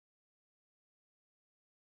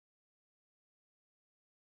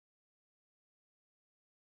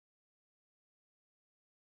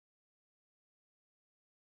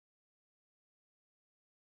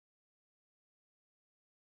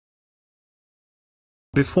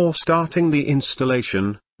Before starting the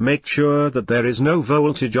installation, make sure that there is no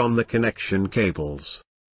voltage on the connection cables.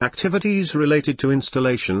 Activities related to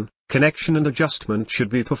installation, connection and adjustment should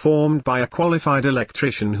be performed by a qualified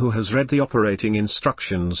electrician who has read the operating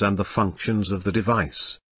instructions and the functions of the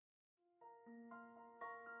device.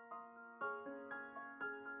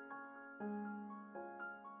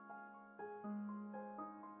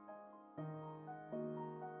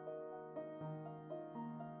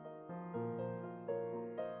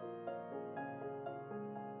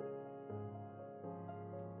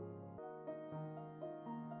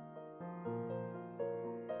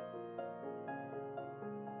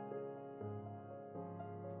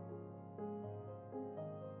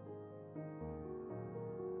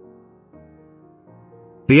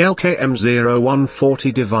 The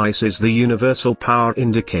LKM-01-40 device is the universal power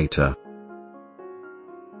indicator.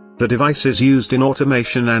 The device is used in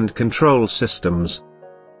automation and control systems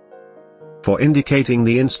for indicating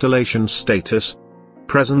the installation status,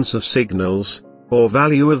 presence of signals, or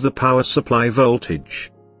value of the power supply voltage.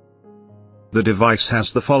 The device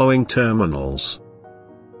has the following terminals.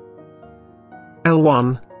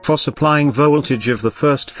 L1, for supplying voltage of the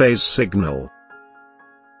first phase signal.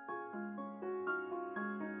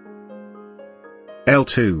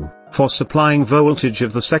 L2, for supplying voltage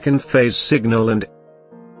of the second phase signal, and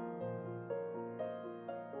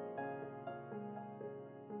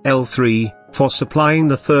L3, for supplying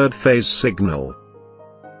the third phase signal.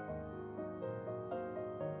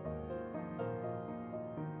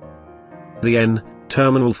 The N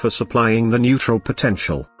terminal for supplying the neutral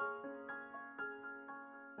potential.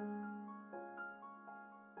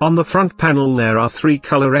 On the front panel there are three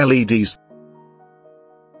color LEDs.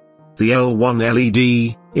 The L1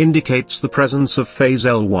 LED indicates the presence of phase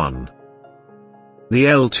L1. The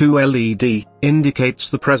L2 LED indicates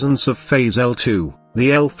the presence of phase L2. The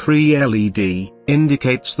L3 LED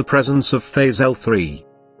indicates the presence of phase L3.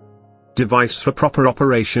 Device for proper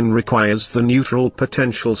operation requires the neutral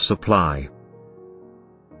potential supply.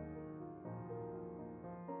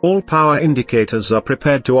 All power indicators are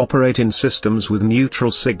prepared to operate in systems with neutral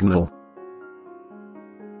signal.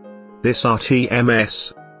 This are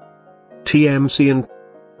TMS, TMC and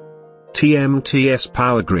TMTS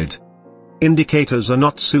power grid. Indicators are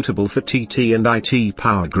not suitable for TT and IT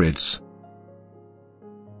power grids.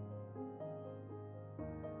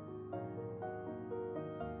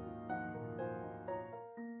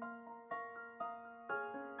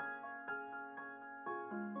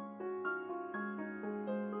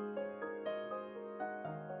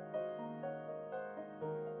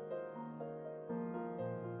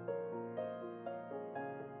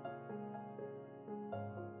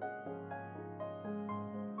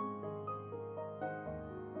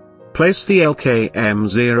 Place the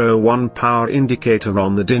LKM-01 power indicator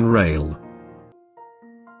on the DIN rail.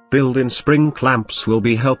 Built-in spring clamps will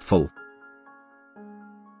be helpful.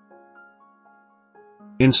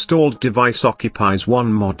 Installed device occupies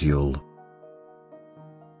one module.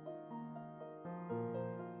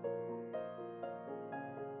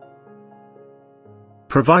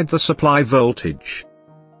 Provide the supply voltage.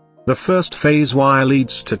 The first phase wire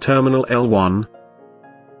leads to terminal L1.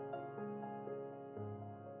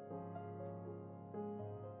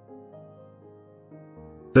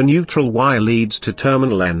 The neutral wire leads to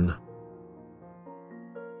terminal N.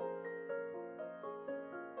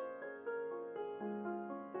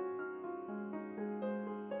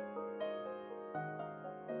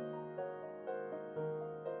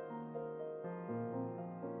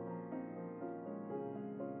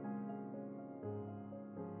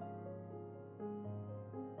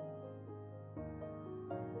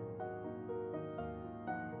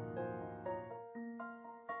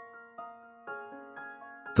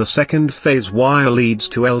 The second phase wire leads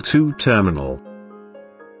to L2 terminal.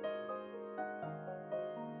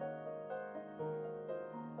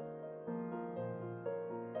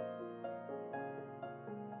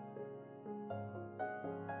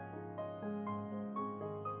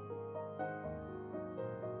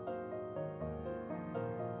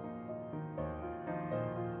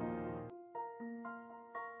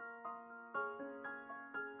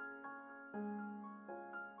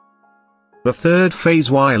 The third phase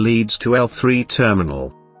wire leads to L3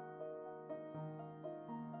 terminal.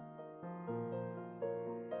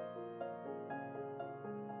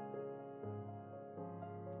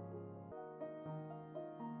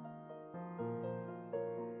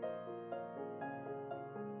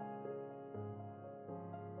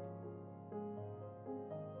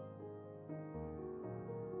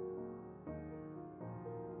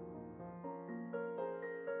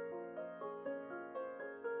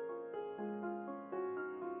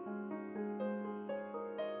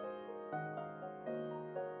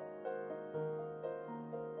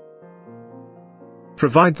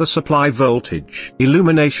 provide the supply voltage.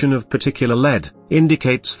 Illumination of particular LED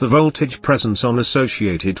indicates the voltage presence on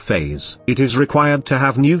associated phase. It is required to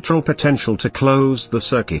have neutral potential to close the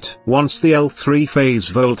circuit. Once the L3 phase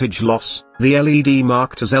voltage loss, the LED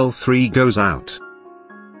marked as L3 goes out.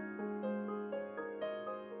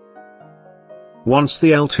 Once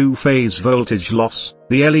the L2 phase voltage loss,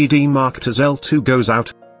 the LED marked as L2 goes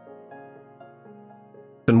out.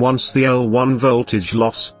 And once the L1 voltage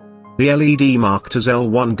loss, the LED marked as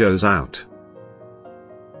L1 goes out.